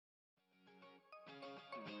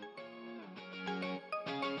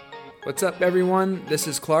What's up, everyone? This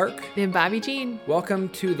is Clark. And Bobby Jean. Welcome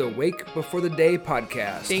to the Wake Before the Day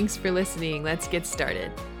podcast. Thanks for listening. Let's get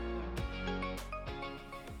started.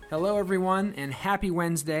 Hello, everyone, and happy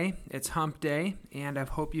Wednesday. It's Hump Day, and I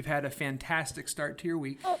hope you've had a fantastic start to your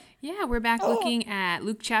week. Yeah, we're back looking at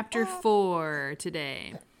Luke chapter 4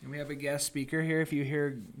 today. And we have a guest speaker here. If you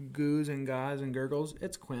hear goos and gaws and gurgles,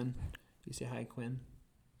 it's Quinn. You say hi, Quinn.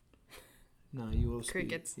 No, you will speak.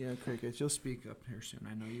 Crickets. Yeah, crickets. You'll speak up here soon.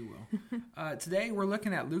 I know you will. Today, we're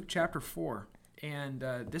looking at Luke chapter 4. And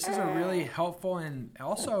this is a really helpful and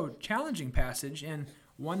also challenging passage, and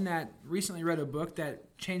one that recently read a book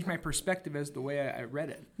that changed my perspective as the way I read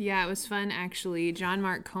it. Yeah, it was fun, actually. John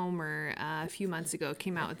Mark Comer, a few months ago,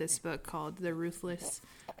 came out with this book called The Ruthless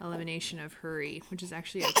Elimination of Hurry, which is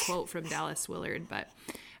actually a quote from Dallas Willard. But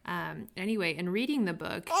anyway, in reading the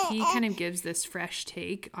book, he kind of gives this fresh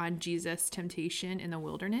take on Jesus' temptation in the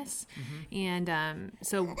wilderness. Mm-hmm. And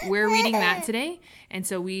so we're reading that today. And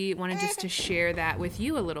so we wanted just to share that with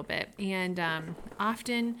you a little bit. And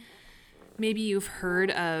often, maybe you've heard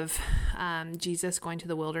of Jesus going to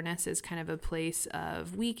the wilderness as kind of a place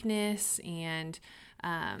of weakness and,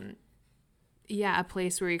 a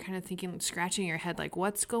place where you're kind of thinking, scratching your head, like,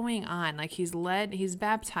 what's going on? Like, he's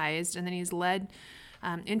baptized, and then he's led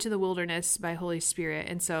into the wilderness by Holy Spirit.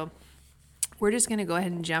 And so we're just going to go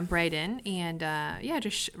ahead and jump right in and,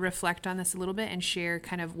 just reflect on this a little bit and share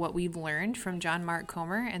kind of what we've learned from John Mark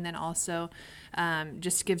Comer, and then also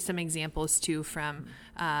just give some examples too from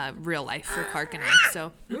real life for Clark and I.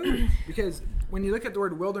 So, because when you look at the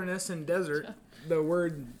word wilderness and desert, the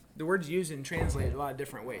word's used and translated a lot of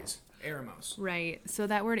different ways. Eremos. Right. So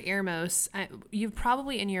that word eremos, you've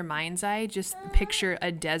probably in your mind's eye just picture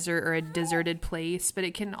a desert or a deserted place, but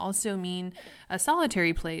it can also mean a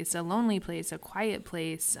solitary place, a lonely place, a quiet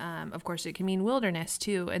place. Of course, it can mean wilderness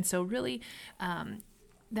too. And so really,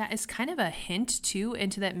 that is kind of a hint too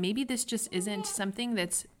into that maybe this just isn't something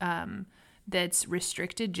that's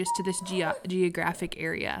restricted just to this geographic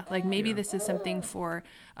area. Like maybe this is something for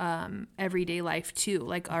everyday life too,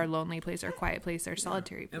 like our lonely place, our quiet place, our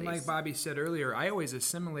solitary place. And like Bobby said earlier, I always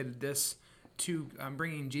assimilated this to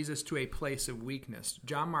bringing Jesus to a place of weakness.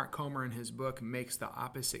 John Mark Comer in his book makes the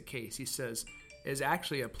opposite case. He says is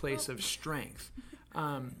actually a place of strength.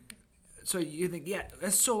 So you think, yeah,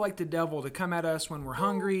 that's so like the devil to come at us when we're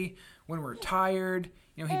hungry, when we're tired.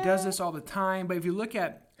 You know, he does this all the time. But if you look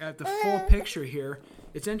at the full picture here,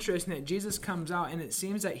 it's interesting that Jesus comes out, and it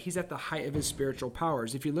seems that he's at the height of his spiritual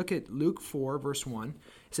powers. If you look at Luke 4, verse 1,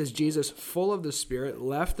 it says, Jesus, full of the Spirit,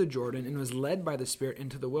 left the Jordan and was led by the Spirit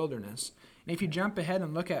into the wilderness. And if you jump ahead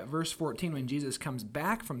and look at verse 14, when Jesus comes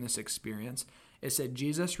back from this experience, it said,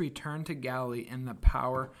 Jesus returned to Galilee in the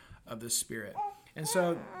power of the Spirit. And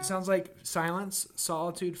so it sounds like silence,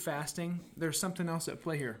 solitude, fasting. There's something else at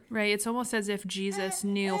play here. Right. It's almost as if Jesus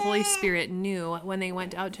knew, Holy Spirit knew when they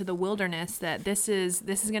went out to the wilderness that this is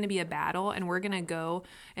going to be a battle, and we're going to go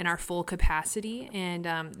in our full capacity. And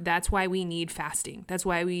that's why we need fasting. That's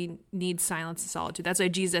why we need silence and solitude. That's why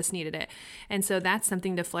Jesus needed it. And so that's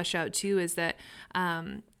something to flesh out too, is that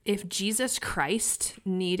if Jesus Christ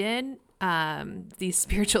needed these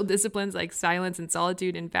spiritual disciplines like silence and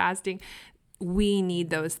solitude and fasting, we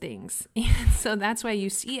need those things. And so that's why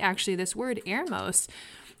you see actually this word eremos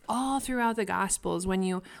all throughout the Gospels. When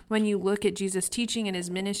you look at Jesus' teaching and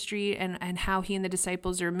his ministry and how he and the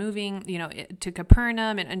disciples are moving, to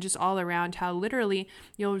Capernaum and just all around, how literally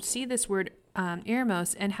you'll see this word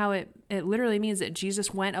eremos, and how it literally means that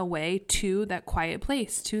Jesus went away to that quiet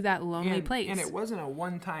place, to that lonely place. And it wasn't a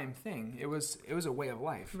one-time thing. It was a way of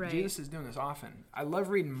life. Right. Jesus is doing this often. I love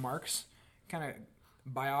reading Mark's kind of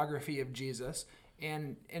biography of Jesus.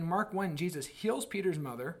 And in Mark 1, Jesus heals Peter's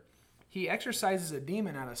mother. He exorcises a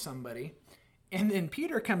demon out of somebody. And then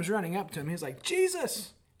Peter comes running up to him. He's like,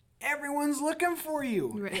 Jesus, everyone's looking for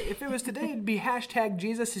you. Right. If it was today, it'd be hashtag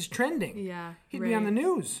Jesus is trending. Yeah, He'd be on the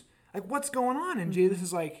news. Like, what's going on? And Jesus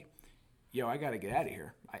is like, yo, I got to get out of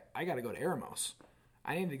here. I got to go to Eremos.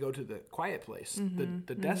 I need to go to the quiet place,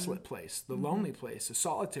 the desolate place, the lonely place, the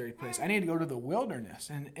solitary place. I need to go to the wilderness.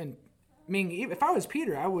 And I mean, if I was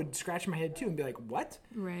Peter, I would scratch my head too and be like, what?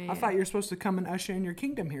 Right. I thought you were supposed to come and usher in your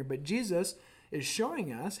kingdom here. But Jesus is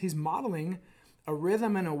showing us, he's modeling a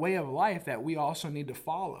rhythm and a way of life that we also need to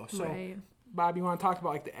follow. So Bob, you want to talk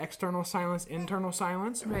about like the external silence, internal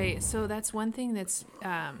silence? Right. So that's one thing that's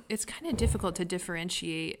it's kind of difficult to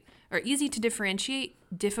differentiate, or easy to differentiate,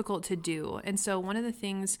 difficult to do. And so one of the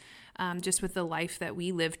things, just with the life that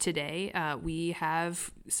we live today, we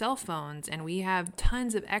have cell phones and we have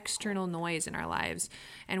tons of external noise in our lives,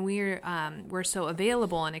 and we're so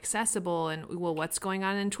available and accessible. And well, what's going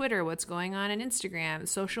on in Twitter? What's going on in Instagram?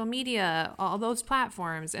 Social media? All those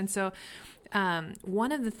platforms. And so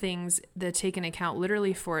one of the things that take into account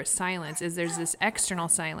literally for silence is there's this external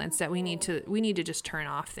silence that we need to just turn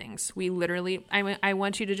off things. We literally, I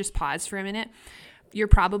want you to just pause for a minute. You're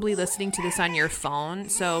probably listening to this on your phone.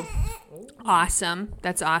 So awesome.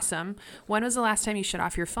 That's awesome. When was the last time you shut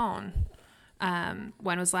off your phone?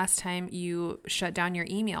 When was the last time you shut down your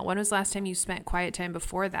email? When was the last time you spent quiet time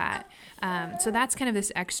before that? So that's kind of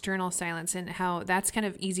this external silence, and how that's kind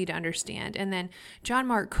of easy to understand. And then John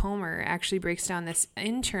Mark Comer actually breaks down this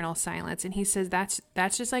internal silence, and he says that's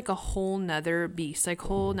just like a whole nother beast, like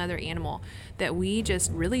whole nother animal that we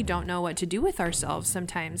just really don't know what to do with ourselves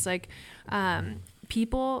sometimes. Like,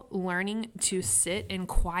 people learning to sit in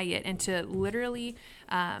quiet and to literally,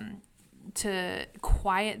 to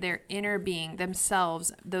quiet their inner being,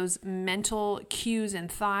 themselves, those mental cues and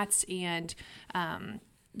thoughts and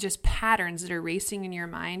just patterns that are racing in your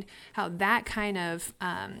mind, how that kind of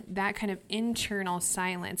internal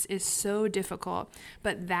silence is so difficult.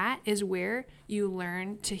 But that is where you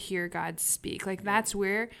learn to hear God speak. Like, that's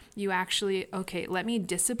where you actually, okay, let me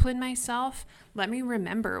discipline myself. Let me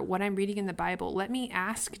remember what I'm reading in the Bible. Let me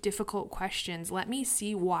ask difficult questions. Let me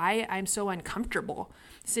see why I'm so uncomfortable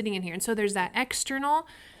sitting in here. And so there's that external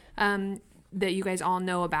that you guys all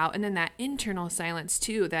know about, and then that internal silence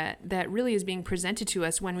too, that really is being presented to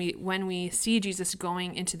us when we see Jesus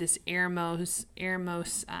going into this airmost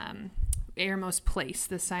place,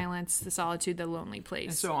 the silence, the solitude, the lonely place.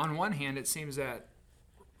 And so on one hand, it seems that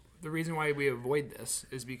the reason why we avoid this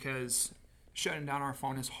is because shutting down our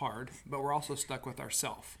phone is hard, but we're also stuck with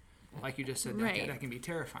ourselves. Like you just said, that can be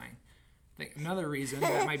terrifying. I think another reason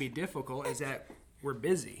that might be difficult is that we're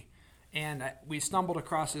busy. And we stumbled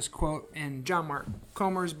across this quote in John Mark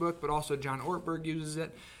Comer's book, but also John Ortberg uses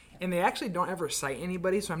it. And they actually don't ever cite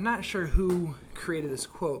anybody, so I'm not sure who created this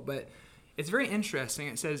quote, but it's very interesting.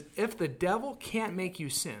 It says, if the devil can't make you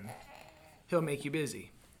sin, he'll make you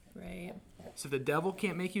busy. Right. So if the devil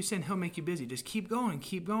can't make you sin, he'll make you busy. Just keep going,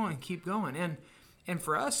 keep going, keep going. And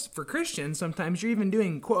for us, for Christians, sometimes you're even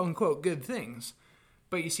doing quote-unquote good things.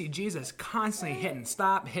 But you see Jesus constantly hitting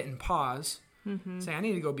stop, hitting pause, say, I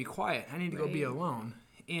need to go be quiet. I need to go be alone.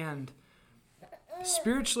 And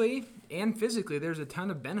spiritually and physically, there's a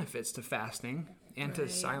ton of benefits to fasting and to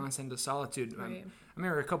silence and to solitude. I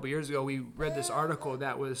remember a couple years ago, we read this article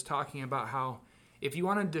that was talking about how if you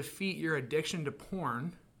want to defeat your addiction to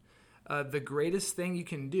porn, the greatest thing you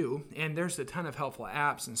can do, and there's a ton of helpful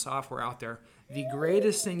apps and software out there, the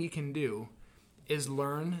greatest thing you can do is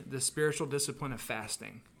learn the spiritual discipline of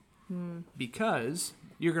fasting. Because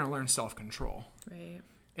you're going to learn self-control. Right.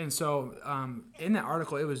 And so in that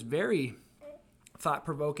article, it was very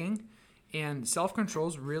thought-provoking, and self-control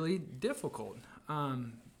is really difficult.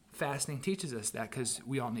 Fasting teaches us that because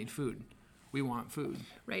we all need food. We want food.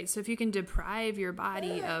 Right. So if you can deprive your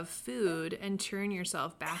body of food and turn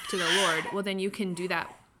yourself back to the Lord, well, then you can do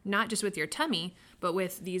that not just with your tummy, but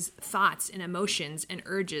with these thoughts and emotions and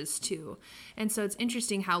urges too. And so it's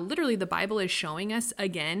interesting how literally the Bible is showing us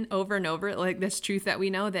again, over and over, like this truth that we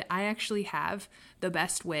know, that I actually have the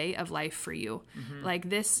best way of life for you.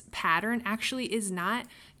 Like, this pattern actually is not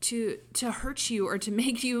to hurt you or to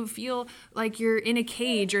make you feel like you're in a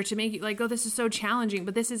cage, or to make you like, oh, this is so challenging,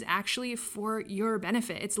 but this is actually for your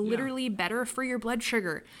benefit. It's literally better for your blood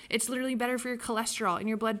sugar. It's literally better for your cholesterol and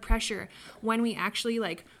your blood pressure when we actually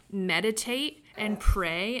like meditate and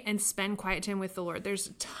pray and spend quiet time with the Lord.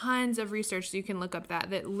 There's tons of research so you can look up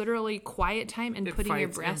that literally quiet time and putting your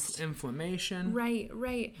breast inflammation, right,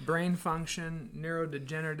 brain function,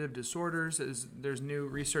 neurodegenerative disorders. There's new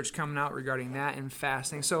research coming out regarding that in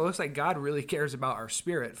fasting. So it looks like God really cares about our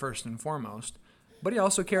spirit first and foremost, but He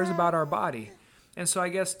also cares about our body. And so I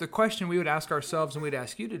guess the question we would ask ourselves and we'd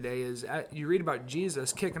ask you today is, you read about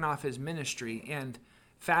Jesus kicking off His ministry and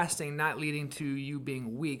fasting not leading to you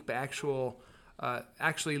being weak, but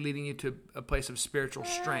actually leading you to a place of spiritual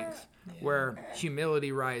strength, where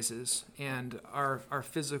humility rises and our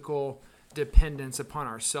physical dependence upon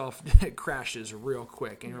ourselves crashes real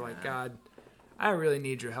quick. And you're like, God, I really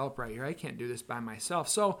need your help right here. I can't do this by myself.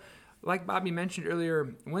 So like Bobby mentioned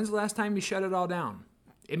earlier, when's the last time you shut it all down?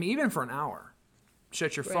 I mean, even for an hour.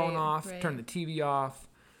 Shut your phone off, turn the TV off,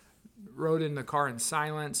 rode in the car in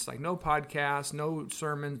silence, like no podcasts, no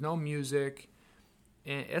sermons, no music.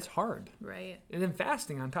 And it's hard. Right. And then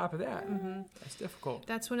fasting on top of that. That's difficult.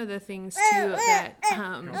 That's one of the things, too, that...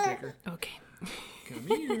 Don't take her. Okay. Come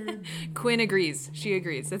here. Quinn agrees. She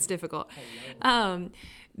agrees. That's difficult.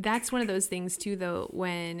 That's one of those things, too, though,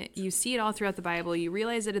 when you see it all throughout the Bible, you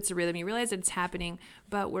realize that it's a rhythm, you realize that it's happening,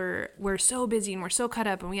 but we're so busy and we're so caught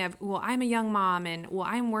up, and we have, well, I'm a young mom, and, well,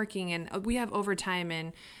 I'm working, and we have overtime,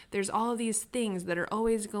 and there's all of these things that are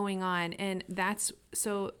always going on, and that's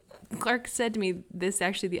so... Clark said to me this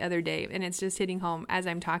actually the other day, and it's just hitting home as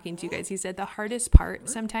I'm talking to you guys. He said the hardest part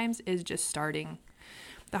sometimes is just starting.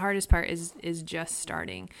 The hardest part is just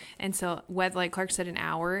starting. And so, whether, like Clark said, an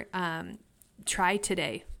hour, try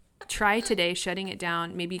today. Try today shutting it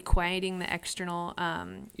down, maybe quieting the external,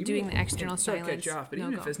 doing the external silence. Cut you off, but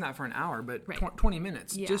even if it's not for an hour, but Right. 20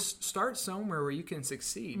 minutes, Yeah. just start somewhere where you can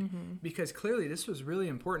succeed. Because clearly this was really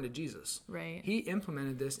important to Jesus. Right. He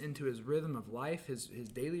implemented this into his rhythm of life, his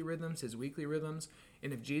daily rhythms, his weekly rhythms.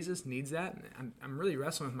 And if Jesus needs that, I'm really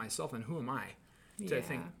wrestling with myself, and who am I to Yeah.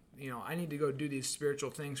 think, I need to go do these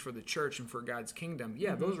spiritual things for the church and for God's kingdom.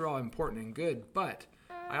 Yeah, those are all important and good, but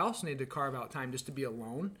I also need to carve out time just to be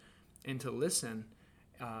alone and to listen,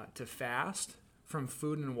 to fast from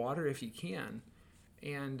food and water if you can,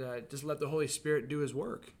 and just let the Holy Spirit do his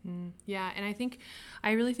work. Yeah, and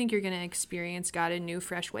I really think you're going to experience God in new,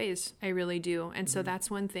 fresh ways. I really do. And so that's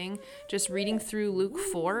one thing. Just reading through Luke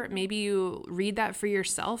 4, maybe you read that for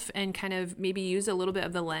yourself and kind of maybe use a little bit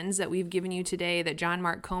of the lens that we've given you today, that John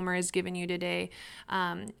Mark Comer has given you today,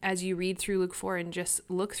 as you read through Luke 4, and just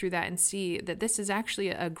look through that and see that this is actually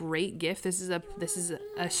a great gift. This is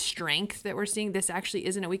a strength that we're seeing. This actually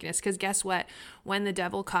isn't a weakness, because guess what? When the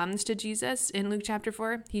devil comes to Jesus in Luke chapter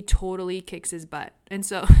 4, he totally kicks his butt. And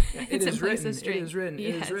so It is written. It is written.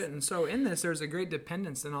 It Yes. is written. So in this, there's a great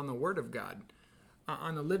dependence then on the Word of God,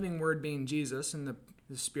 on the living Word being Jesus and the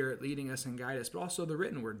Spirit leading us and guide us, but also the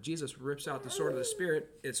written Word. Jesus rips out the sword of the Spirit.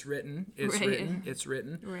 It's written. It's Right. written. It's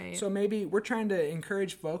written. Right. So maybe we're trying to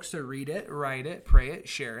encourage folks to read it, write it, pray it,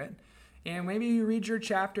 share it. And maybe you read your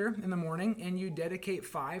chapter in the morning and you dedicate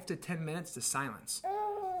 5 to 10 minutes to silence.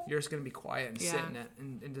 You're just going to be quiet and sit in it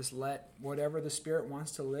and just let whatever the Spirit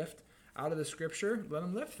wants to lift out of the Scripture, let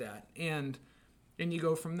him lift that. And you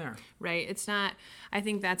go from there. Right. It's not, I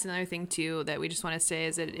think that's another thing too that we just want to say,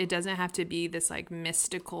 is that it doesn't have to be this like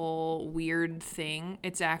mystical, weird thing.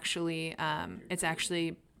 It's actually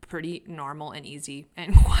pretty normal and easy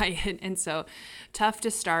and quiet. And so tough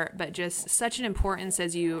to start, but just such an importance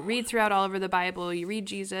as you read throughout all over the Bible, you read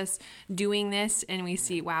Jesus doing this, and we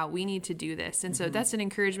see, wow, we need to do this. And so that's an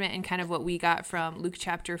encouragement and kind of what we got from Luke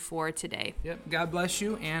chapter 4 today. Yep. God bless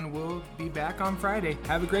you, and we'll be back on Friday.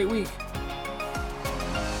 Have a great week.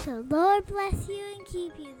 The Lord bless you and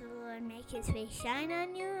keep you. The Lord make his face shine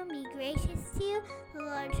on you and be gracious to you. The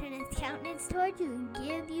Lord turn his countenance toward you and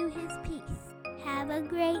give you his peace. Have a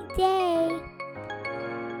great day.